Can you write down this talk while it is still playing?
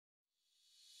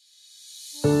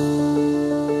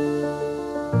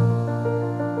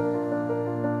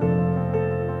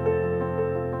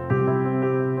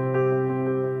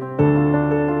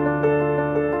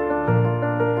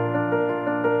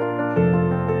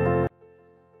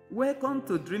Welcome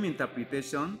to Dream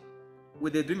Interpretation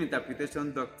with the Dream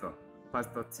Interpretation Doctor,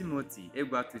 Pastor Timothy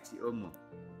Egwatuchi Omo.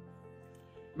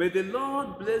 May the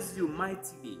Lord bless you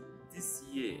mightily this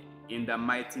year in the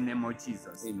mighty name of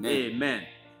Jesus. Amen. Amen.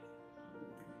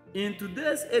 In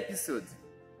today's episode,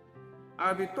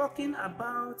 I'll be talking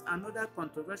about another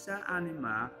controversial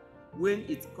animal when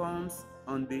it comes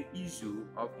on the issue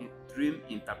of dream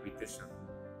interpretation.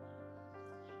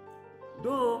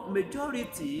 Though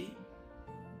majority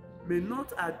may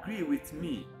not agree with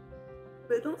me,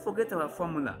 but don't forget our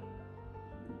formula.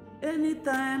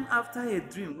 Anytime after a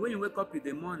dream, when you wake up in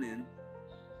the morning,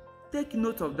 take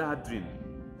note of that dream.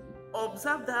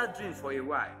 Observe that dream for a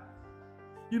while.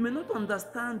 You may not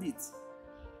understand it,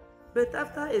 but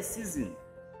after a season,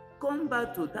 come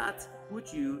back to that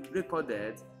which you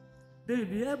recorded, then you'll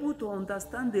be able to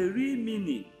understand the real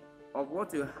meaning of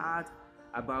what you had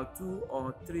about 2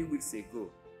 or 3 weeks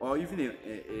ago, or even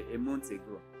a month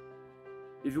ago.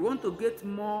 If you want to get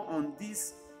more on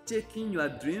this, checking your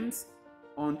dreams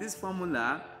on this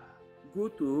formula, go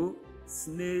to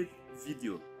snail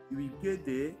video. You will get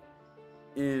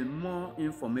the more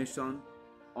information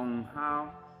on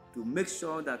how to make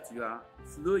sure that you are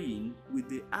flowing with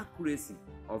the accuracy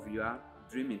of your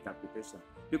dream interpretation.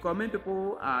 Because many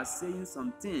people are saying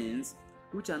some things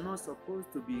which are not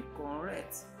supposed to be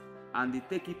correct, and they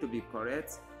take it to be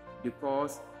correct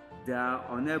because they are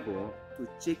unable to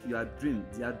check their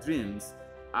dreams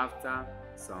after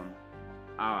some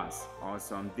hours or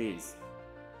some days.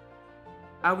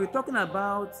 I'll be talking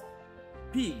about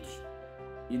pig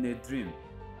in a dream.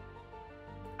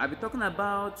 I'll be talking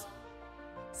about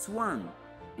swan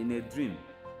in a dream.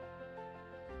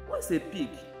 What's a pig?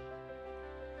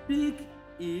 Pig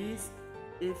is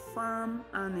a farm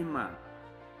animal.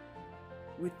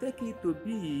 We take it to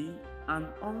be an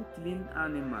unclean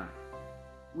animal.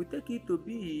 We take it to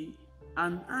be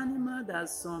an animal that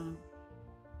some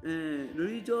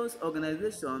religious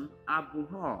organization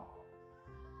abhor.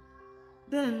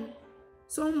 Then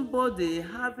somebody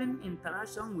having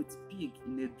interaction with pig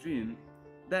in a dream,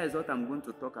 that is what I'm going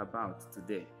to talk about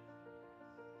today.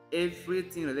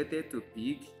 Everything related to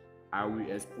pig, I will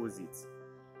expose it.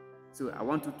 So I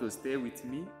want you to stay with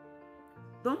me.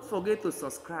 Don't forget to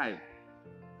subscribe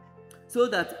so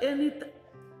that anytime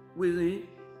we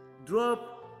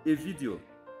drop a video,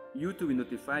 YouTube will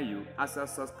notify you. As you are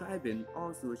subscribing,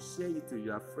 also share it to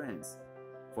your friends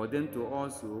for them to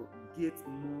also get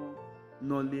more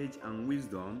knowledge and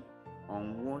wisdom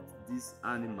on what this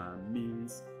animal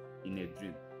means in a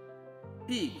dream.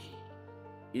 Pig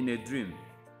in a dream.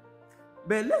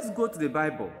 But let's go to the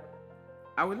Bible.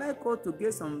 I would like us to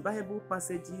get some Bible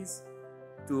passages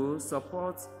to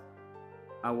support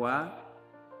our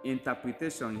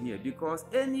interpretation here, because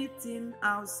anything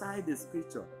outside the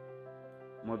scripture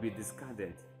must be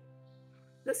discarded.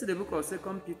 Let's see the book of 2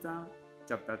 Peter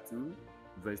chapter 2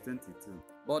 verse 22.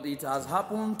 But it has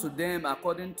happened to them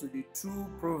according to the true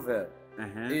proverb.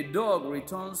 A dog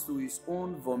returns to his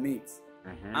own vomit,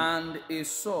 and a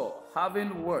sow,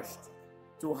 having washed,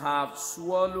 to have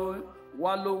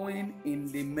wallowing in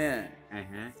the man.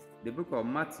 The book of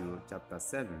Matthew chapter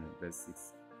 7 verse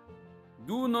 6.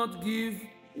 Do not give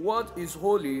what is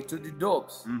holy to the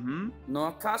dogs,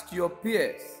 nor cast your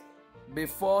pears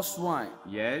before swine,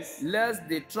 lest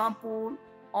they trample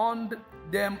on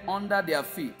them under their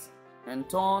feet, and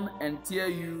turn and tear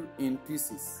you in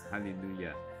pieces.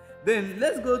 Hallelujah. Then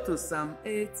let's go to Psalm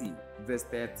 80 verse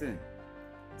 13.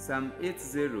 Psalm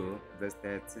 80 verse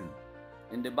 13.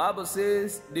 And the Bible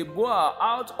says, the boar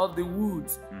out of the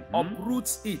woods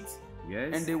uproots it,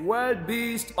 and the wild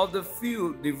beast of the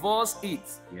field devours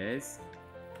it.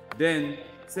 Then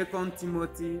 2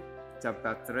 Timothy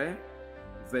chapter 3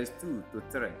 verse 2 to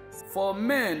 3. For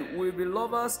men will be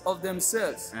lovers of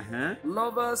themselves,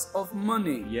 lovers of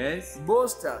money,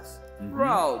 boasters,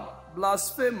 proud,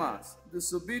 blasphemers,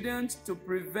 disobedient to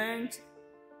prevent,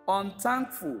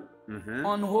 unthankful,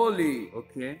 unholy,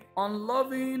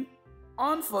 unloving,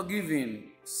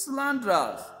 unforgiving,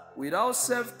 slanderers, without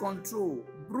self-control,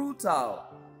 brutal,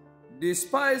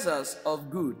 despisers of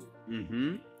good.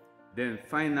 Then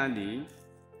finally,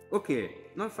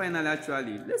 not finally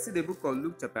actually, let's see the book of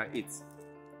Luke chapter 8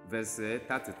 verse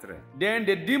 33. Then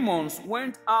the demons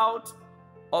went out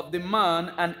of the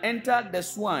man and entered the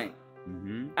swine,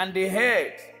 and the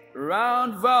head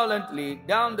ran violently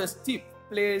down the steep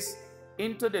place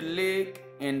into the lake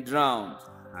and drowned.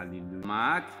 Hallelujah.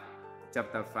 Mark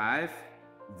chapter 5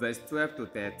 verse 12 to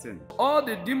 13. All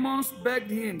the demons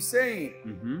begged him,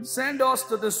 saying, send us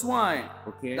to the swine,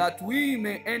 that we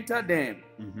may enter them.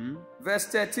 Verse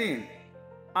 13.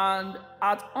 And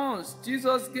at once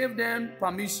Jesus gave them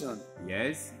permission.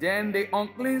 Yes. Then the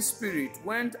unclean spirit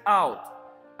went out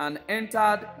and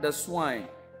entered the swine.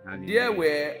 There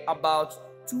were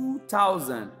about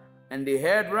 2,000, and the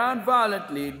herd ran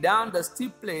violently down the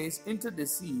steep place into the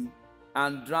sea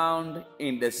and drowned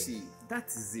in the sea. That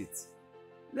is it.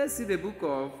 Let's see the book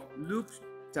of Luke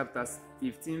chapter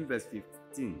 15 verse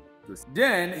 15.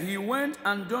 Then he went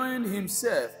and joined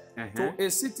himself to a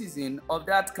citizen of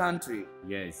that country.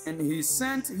 Yes. And he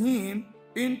sent him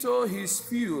into his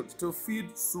field to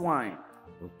feed swine.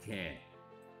 Okay.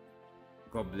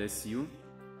 God bless you.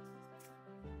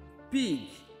 Pig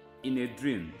in a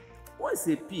dream. What is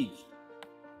a pig?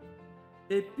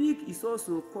 A pig is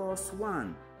also called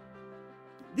swan.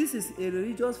 This is a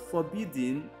religious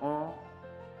forbidden or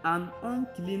an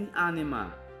unclean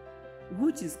animal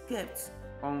which is kept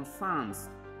on farms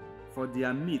for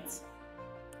their meat,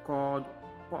 called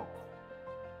pork.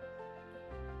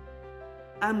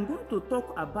 I'm going to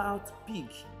talk about pig.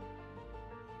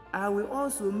 I will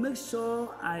also make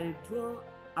sure I draw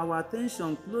our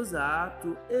attention closer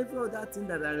to every other thing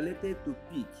that are related to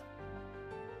pig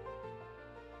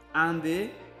and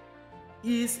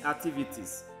its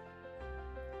activities.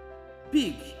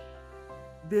 Pig,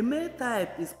 the male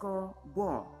type is called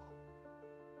boar,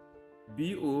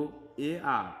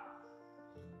 B-O-A-R.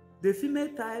 The female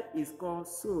type is called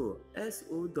sow,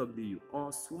 S-O-W,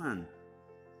 or swan,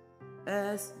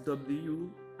 S-W-I-N-E.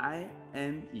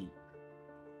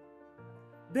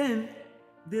 Then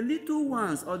the little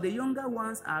ones or the younger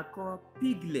ones are called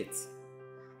piglets.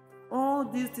 All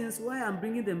these things, why I'm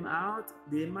bringing them out,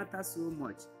 they matter so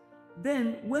much.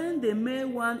 Then when the male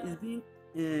one is being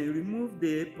removed,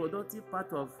 the productive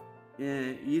part of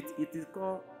it is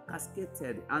called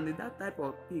castrated, and that type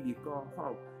of pig is called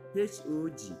hog,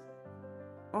 H-O-G.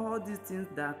 All these things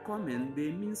that are common,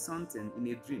 they mean something in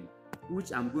a dream,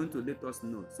 which I'm going to let us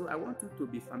know. So I want you to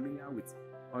be familiar with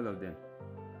all of them.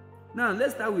 Now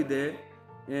let's start with the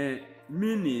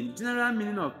general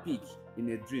meaning of pig in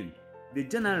a dream. The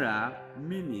general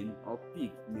meaning of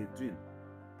pig in a dream.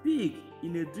 Pig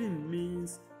in a dream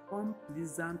means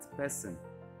unpleasant person,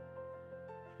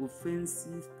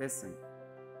 offensive person.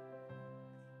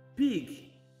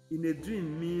 Pig in a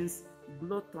dream means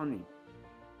gluttony.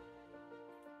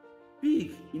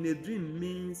 Pig in a dream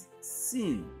means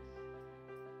sin.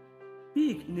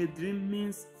 Pig in a dream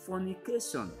means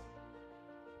fornication.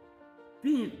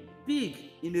 Pig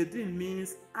in a dream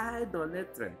means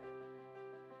idolatry.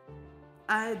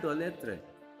 Idolatry,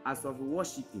 as of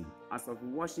worshiping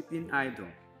idol.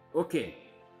 Okay.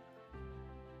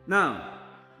 Now,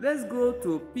 let's go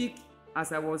to pig,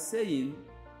 as I was saying,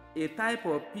 a type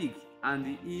of pig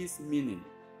and its meaning.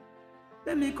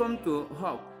 Let me come to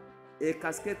hog, a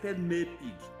castrated male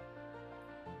pig.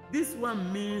 This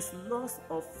one means loss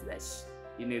of flesh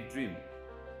in a dream.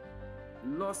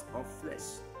 Loss of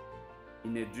flesh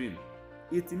in a dream.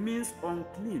 It means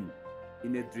unclean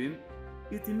in a dream.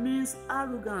 It means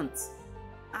arrogant.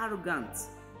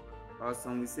 Or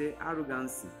some will say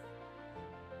arrogancy.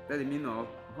 That's the meaning of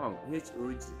hog,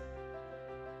 H-O-G.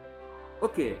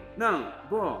 Okay, now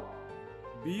boar,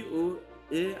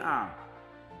 B-O-A-R.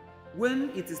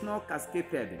 When it is not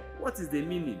castrated, what is the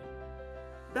meaning?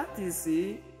 That is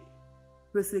a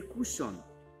persecution.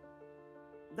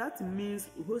 That means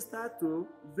hostile to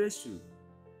virtue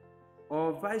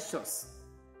or vicious,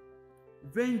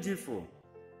 vengeful,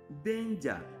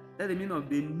 danger. That's the meaning of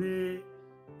the male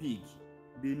pig.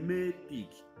 The male pig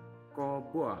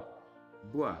called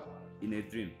boar in a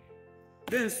dream.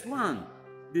 Then swan,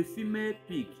 the female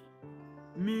pig,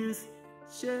 means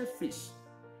shellfish,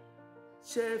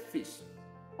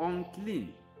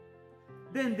 unclean.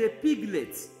 Then the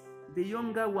piglets, the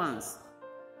younger ones,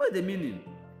 what is the meaning?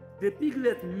 The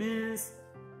piglet means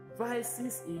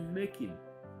vices in making,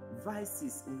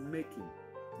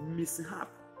 mishap.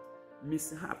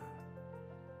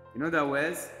 In other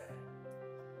words,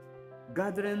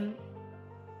 gathering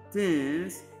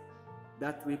things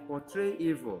that will portray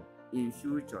evil in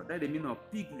future. That's the meaning of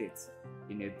piglet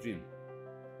in a dream.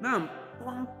 Now,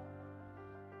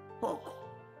 pork,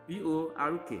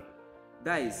 P-O-R-K,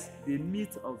 that is the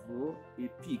meat of a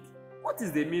pig. What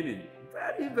is the meaning?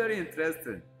 Very, very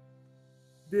interesting.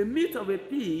 The meat of a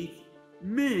pig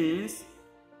means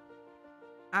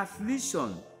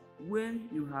affliction when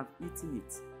you have eaten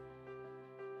it.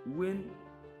 When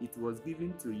it was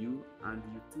given to you and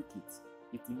you took it,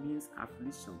 it means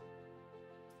affliction.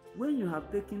 When you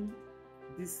have taken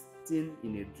this thing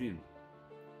in a dream,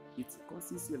 it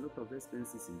causes you a lot of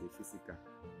expenses in the physical.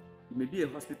 It may be a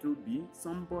hospital bill.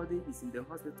 Somebody is in the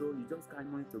hospital, you just carry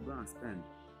money to go and spend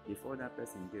before that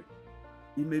person gets.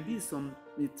 It may be some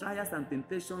trials and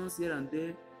temptations here and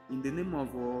there in the name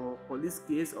of a police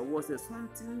case or what's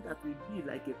something that will be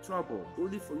like a trouble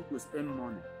only for you to spend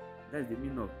money. That's the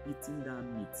meaning of eating that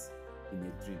meat in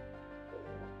a dream.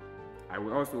 I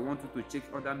will also want you to check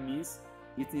other meats,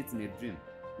 eating it in a dream.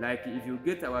 Like if you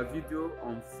get our video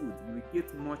on food, you will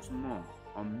get much more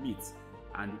on meat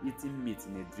and eating meat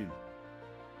in a dream.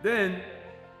 Then,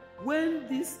 when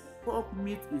this pork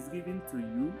meat is given to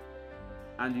you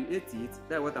and you ate it,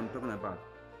 that's what I'm talking about.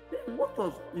 Then what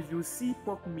of if you see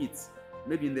pork meat,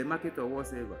 maybe in the market or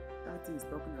whatever, that is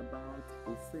talking about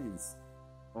offense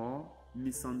or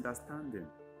misunderstanding,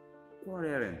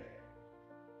 quarreling,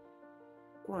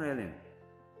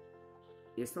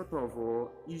 a sort of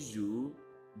issue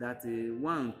that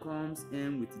one comes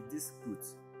in with dispute,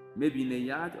 maybe in a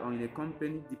yard or in a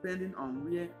company, depending on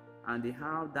where and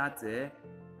how that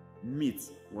meat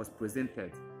was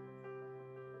presented.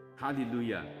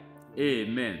 Hallelujah.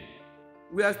 Amen.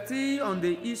 We are still on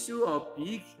the issue of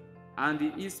pig and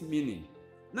its meaning.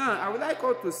 Now, I would like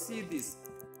us to see this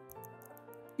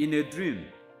in a dream.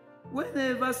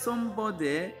 Whenever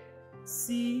somebody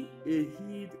see a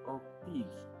head of pig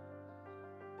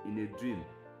in a dream,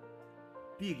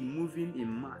 pig moving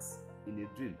in mass in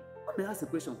a dream, let me ask a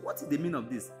question. What is the meaning of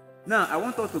this? Now, I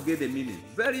want us to get the meaning.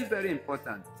 Very, very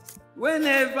important.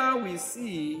 Whenever we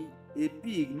see a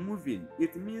pig moving,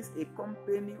 it means a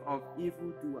company of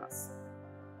evildoers.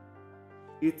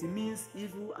 It means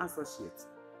evil associates.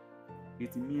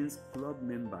 It means club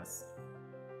members.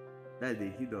 That is the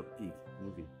head of pig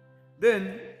moving.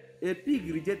 Then, a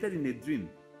pig rejected in a dream.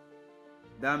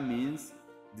 That means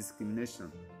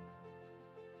discrimination.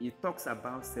 It talks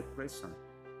about separation.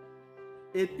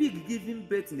 A pig giving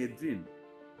birth in a dream.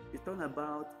 It talks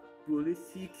about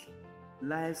prolific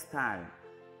lifestyle.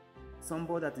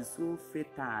 Somebody that is so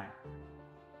fertile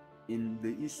in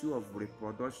the issue of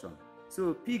reproduction.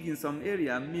 So pig in some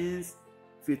area means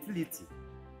fertility.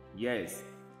 Yes,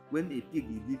 when a pig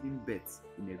is giving birth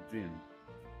in a dream,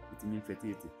 it means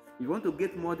fertility. If you want to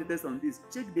get more details on this,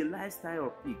 check the lifestyle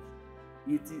of pig.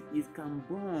 It can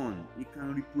born, it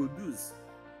can reproduce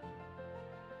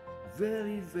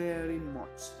very, very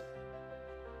much,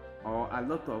 or a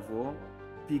lot of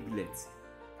piglets.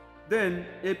 Then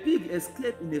a pig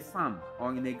escaped in a farm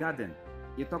or in a garden.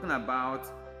 You're talking about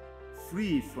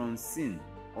free from sin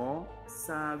or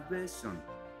salvation.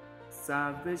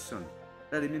 Salvation.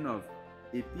 That's the meaning of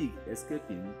a pig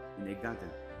escaping in a garden.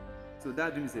 So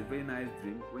that dream is a very nice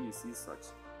dream when you see such.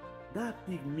 That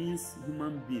pig means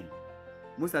human being.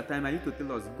 Most of the time I used to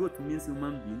tell us goat means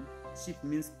human being, sheep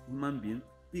means human being,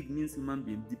 pig means human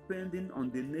being, depending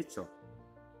on the nature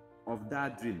of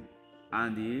that dream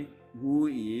and who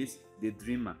is the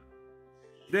dreamer.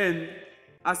 Then,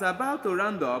 as about to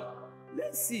round up,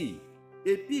 let's see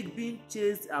a pig being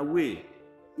chased away.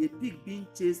 A pig being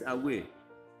chased away.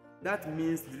 That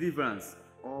means deliverance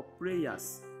or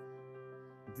prayers.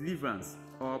 Deliverance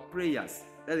or prayers.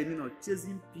 That is the meaning of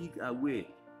chasing pig away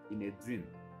in a dream.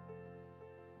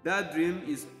 That dream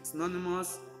is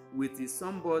synonymous with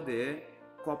somebody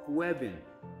cobwebbing,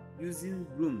 using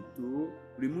broom to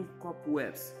remove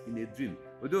cobwebs in a dream.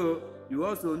 Although you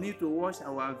also need to watch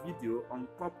our video on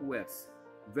cobwebs.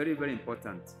 Very, very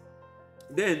important.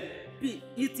 Then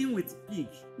eating with pig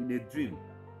in a dream.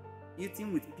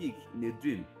 Eating with pig in a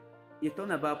dream. It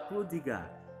talks about prodigal,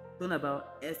 talks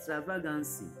about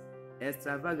extravagancy.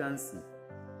 Extravagancy.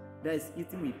 That is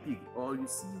eating with pig, or you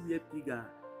see where pig are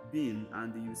being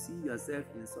and you see yourself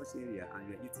in such area and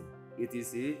you're eating. It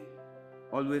is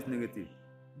always negative.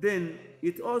 Then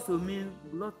it also means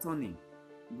gluttony.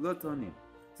 Gluttony.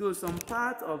 So some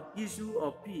part of issue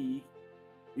of pig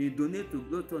is donate to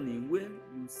gluttony when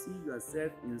you see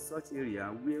yourself in such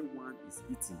area where one is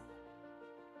eating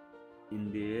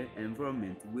in the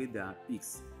environment where there are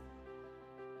pigs.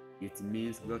 It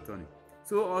means gluttony.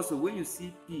 So also when you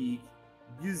see pig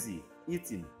busy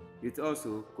eating, it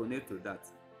also connects to that.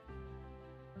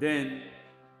 Then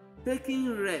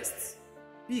taking rest.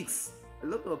 Pigs, a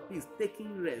lot of pigs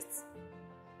taking rest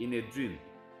in a dream.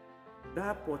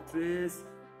 That portrays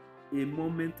a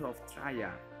moment of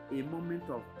trial, a moment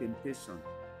of temptation,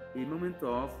 a moment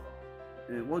of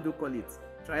what do you call it?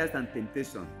 Trials and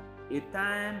temptation. A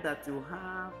time that you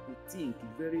have to think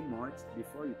very much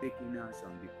before you take any action,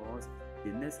 because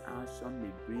the next action may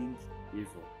bring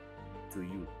evil to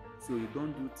you. So you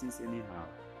don't do things anyhow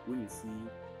when you see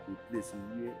a place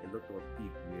where a lot of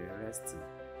pigs were resting.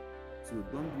 So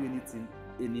don't do anything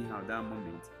anyhow that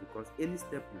moment, because any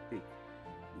step you take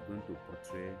is going to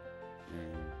portray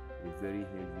a very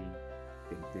heavy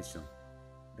temptation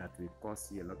that will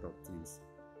cause you a lot of things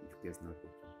if care is not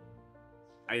taken.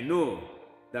 I know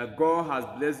that God has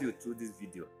blessed you through this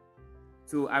video.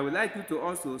 So I would like you to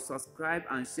also subscribe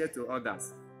and share to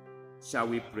others. Shall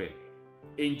we pray?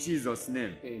 In Jesus'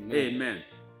 name, amen. Amen.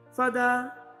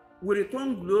 Father, we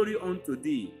return glory unto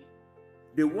thee,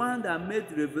 the one that made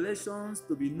revelations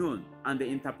to be known and the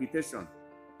interpretation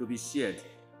to be shared.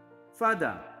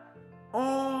 Father,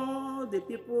 all the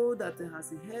people that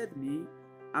has heard me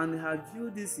and have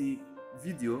viewed this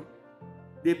video,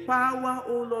 the power,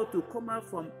 O Lord, to come out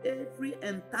from every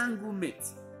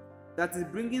entanglement that is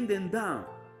bringing them down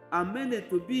and made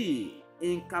to be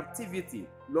in captivity.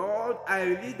 Lord, I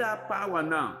release that power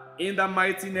now in the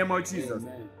mighty name of Jesus.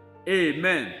 Amen.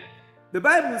 Amen. The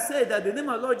Bible says that the name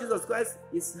of Lord Jesus Christ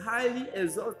is highly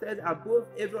exalted above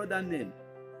every other name.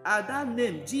 At that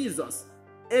name, Jesus,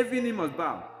 every knee must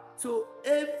bow. So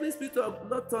every spirit of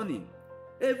gluttony,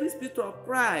 every spirit of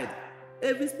pride,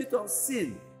 every spirit of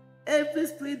sin, every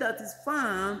spirit that is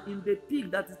found in the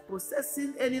pig that is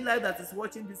possessing any life that is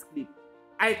watching this clip,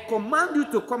 I command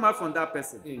you to come out from that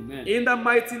person. Amen. In the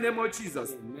mighty name of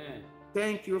Jesus. Amen.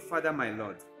 Thank you, Father, my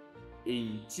Lord.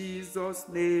 In Jesus'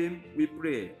 name we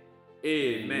pray.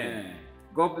 Amen. Amen.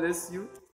 God bless you.